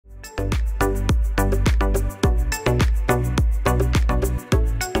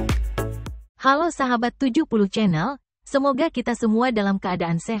Halo sahabat 70 channel, semoga kita semua dalam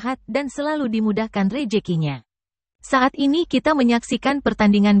keadaan sehat dan selalu dimudahkan rezekinya. Saat ini kita menyaksikan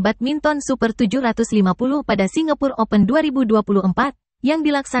pertandingan badminton Super 750 pada Singapore Open 2024 yang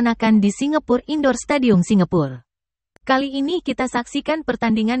dilaksanakan di Singapore Indoor Stadium Singapura. Kali ini kita saksikan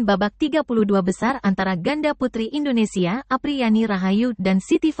pertandingan babak 32 besar antara ganda putri Indonesia Apriyani RAHAYU dan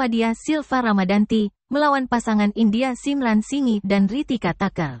Siti Fadia Silva Ramadhanti melawan pasangan India SINGHI dan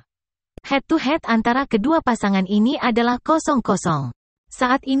THAKER. Head-to-head antara kedua pasangan ini adalah 0-0.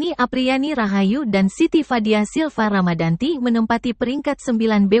 Saat ini Apriyani RAHAYU dan Siti Fadia Silva Ramadhanti menempati peringkat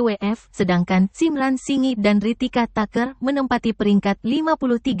 9 BWF, sedangkan SINGHI dan THAKER menempati peringkat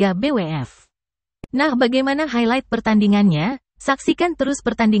 53 BWF. Nah, bagaimana highlight pertandingannya? Saksikan terus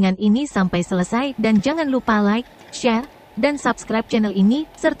pertandingan ini sampai selesai dan jangan lupa like, share, dan subscribe channel ini,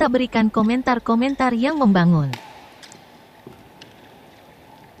 serta berikan komentar-komentar yang membangun.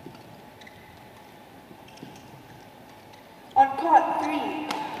 On court 3,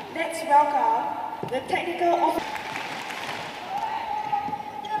 let's welcome the technical officer.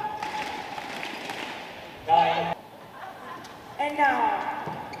 And now,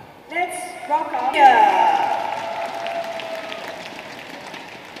 let's welcome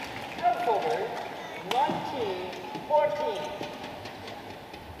October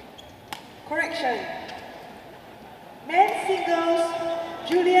 1914. Correction. Men's singles,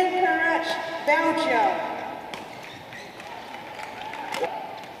 Julian Courage, Belgium.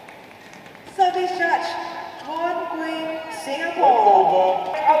 Service judge, Mon Gui,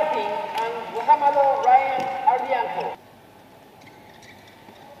 Singapore. Alvin and Mohammad Ahsan.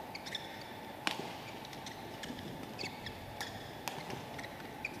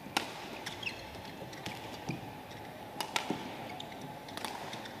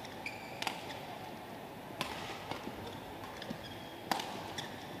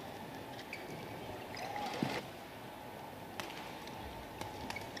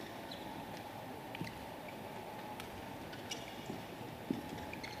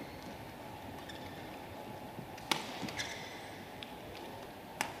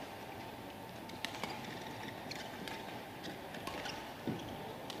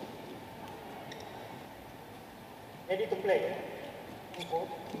 Ready to play.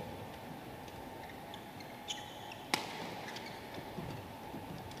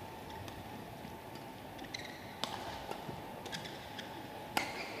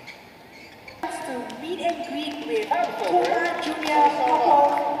 To meet and greet with Kusuma Junior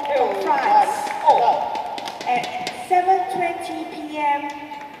couple from France at 7:20 p.m.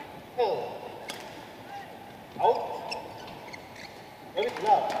 Out. Very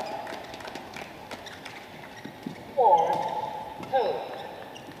low. 4-2.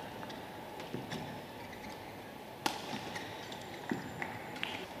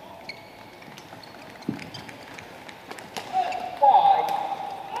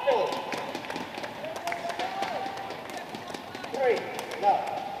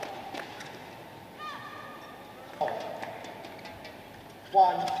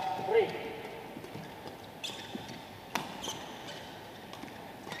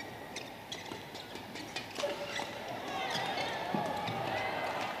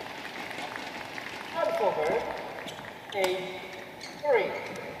 Over 8-3,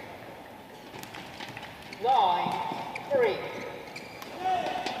 9-3.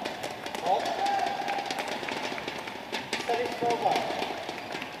 Up. Service over.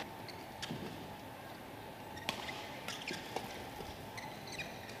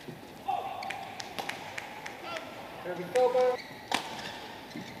 Service over.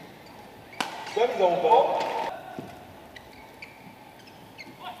 Service over.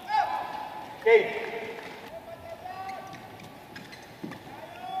 Game.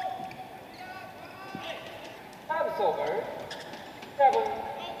 Over 7-12.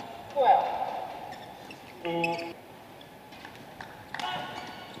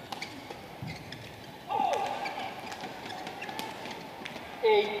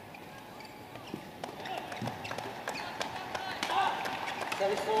 8.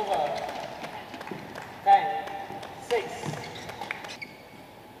 Service over. 10-6.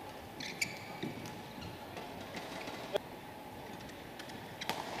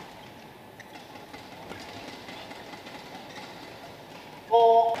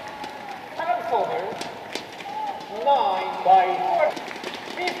 Over 9 by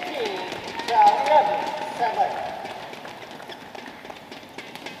 15 down 11-7.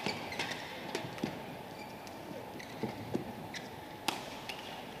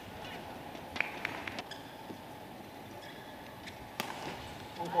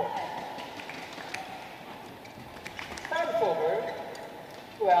 Over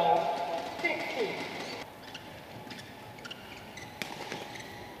 12-6.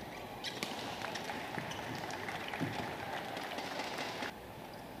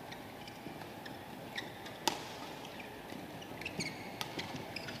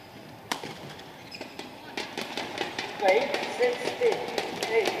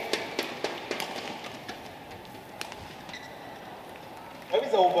 Service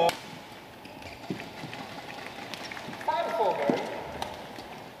is over. Service over.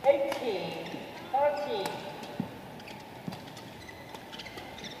 18, 13.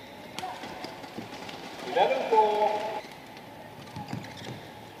 11-4.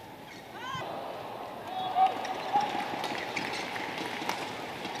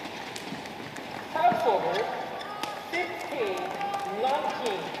 Service over. 15,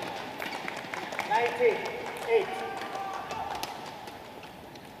 19. 19, 8.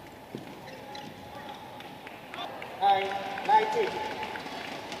 9, 19.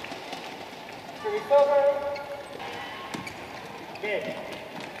 Service over. Game.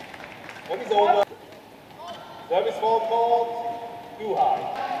 Service over. Service ball called too high.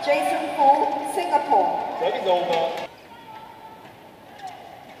 Jason Fu, Singapore. Service over.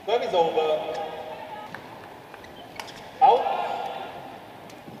 Service over. Out.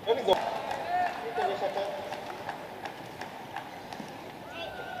 Service over. Return the shuttle.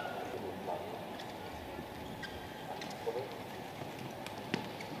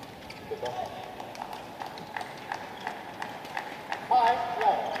 Five,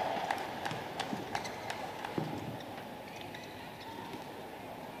 love.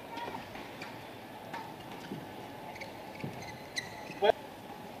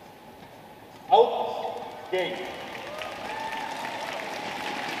 Out, game.